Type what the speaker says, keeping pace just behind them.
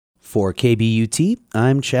For KBUT,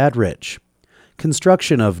 I'm Chad Rich.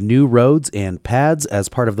 Construction of new roads and pads as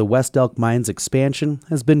part of the West Elk Mine's expansion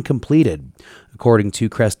has been completed, according to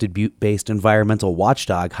Crested Butte-based environmental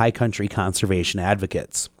watchdog High Country Conservation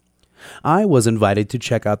Advocates. I was invited to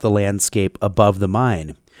check out the landscape above the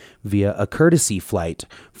mine via a courtesy flight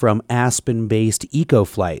from Aspen-based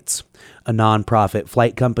EcoFlights, a nonprofit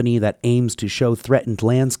flight company that aims to show threatened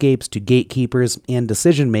landscapes to gatekeepers and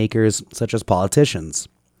decision-makers such as politicians.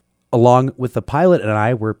 Along with the pilot and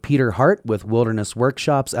I were Peter Hart with Wilderness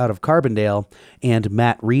Workshops out of Carbondale and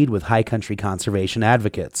Matt Reed with High Country Conservation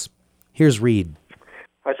Advocates. Here's Reed.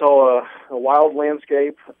 I saw a wild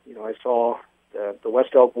landscape. I saw the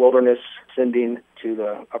West Elk Wilderness ascending to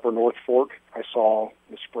the upper North Fork. I saw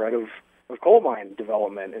the spread of coal mine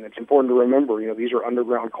development, and it's important to remember, these are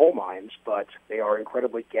underground coal mines, but they are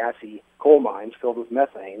incredibly gassy coal mines filled with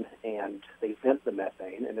methane, and they vent the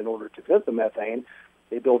methane, and in order to vent the methane,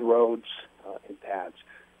 they build roads and pads.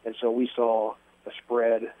 And so we saw a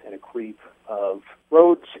spread and a creep of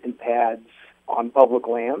roads and pads on public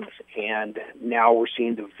lands, and now we're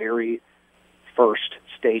seeing the very first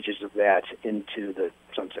stages of that into the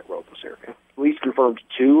Sunset Roadless area. Police confirmed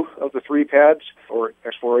 2 of the 3 pads or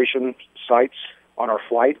exploration sites on our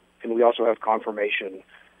flight, and we also have confirmation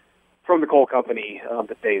from the coal company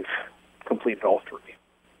that they've completed all 3.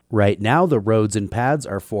 Right now, the roads and pads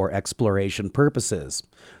are for exploration purposes.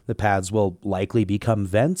 The pads will likely become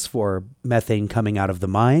vents for methane coming out of the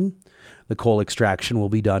mine. The coal extraction will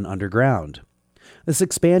be done underground. This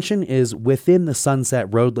expansion is within the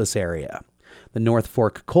Sunset Roadless area. The North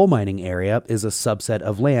Fork coal mining area is a subset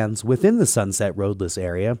of lands within the Sunset Roadless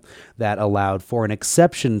area that allowed for an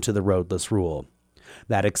exception to the roadless rule.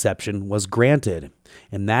 That exception was granted,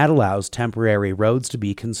 and that allows temporary roads to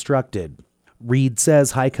be constructed. Reed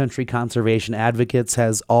says High Country Conservation Advocates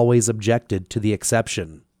has always objected to the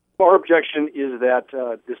exception. Our objection is that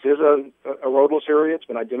this is a roadless area. It's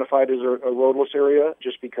been identified as a roadless area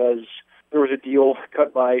just because there was a deal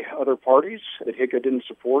cut by other parties that HICA didn't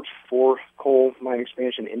support for coal mine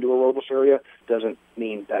expansion into a roadless area. Doesn't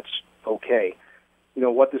mean that's okay.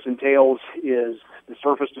 What this entails is the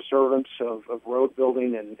surface disturbance of road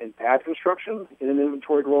building and pad construction in an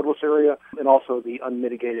inventoried roadless area, and also the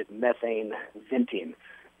unmitigated methane venting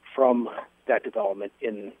from that development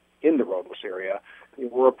in the roadless area.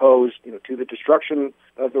 We're opposed, to the destruction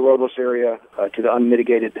of the roadless area, to the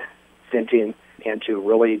unmitigated venting, and to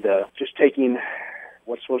really just taking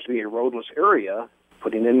what's supposed to be a roadless area,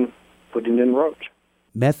 putting in roads.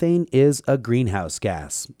 Methane is a greenhouse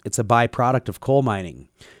gas. It's a byproduct of coal mining,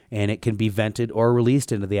 and it can be vented or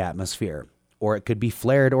released into the atmosphere, or it could be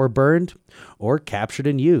flared or burned, or captured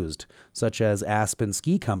and used, such as Aspen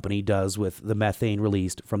Ski Company does with the methane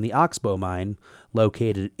released from the Oxbow mine,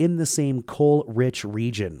 located in the same coal-rich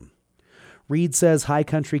region. Reed says High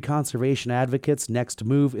Country Conservation Advocates' next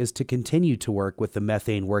move is to continue to work with the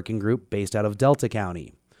Methane Working Group based out of Delta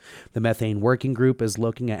County. The Methane Working Group is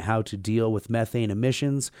looking at how to deal with methane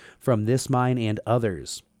emissions from this mine and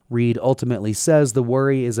others. Reed ultimately says the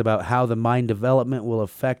worry is about how the mine development will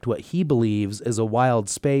affect what he believes is a wild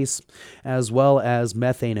space, as well as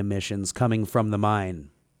methane emissions coming from the mine.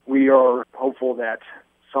 We are hopeful that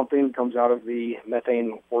something comes out of the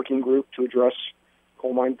Methane Working Group to address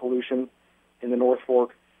coal mine pollution in the North Fork,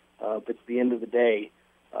 but at the end of the day,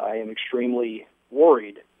 I am extremely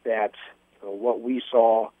worried that what we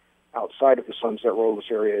saw outside of the Sunset Roadless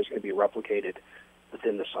area is going to be replicated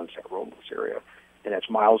within the Sunset Roadless area. And that's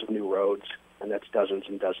miles of new roads, and that's dozens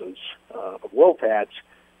and dozens of well pads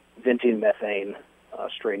venting methane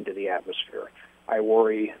straight into the atmosphere. I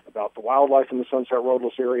worry about the wildlife in the Sunset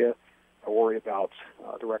Roadless area. I worry about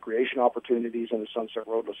the recreation opportunities in the Sunset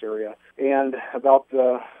Roadless area, and about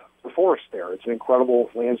the forest there. It's an incredible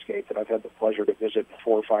landscape that I've had the pleasure to visit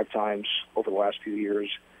 4 or 5 times over the last few years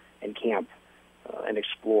and camp and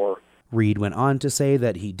explore. Reed went on to say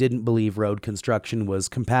that he didn't believe road construction was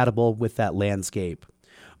compatible with that landscape.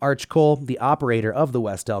 Arch Cole, the operator of the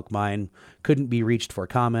West Elk Mine, couldn't be reached for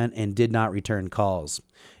comment and did not return calls.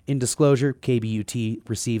 In disclosure, KBUT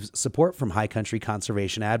receives support from High Country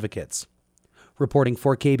Conservation Advocates. Reporting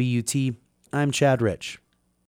for KBUT, I'm Chad Rich.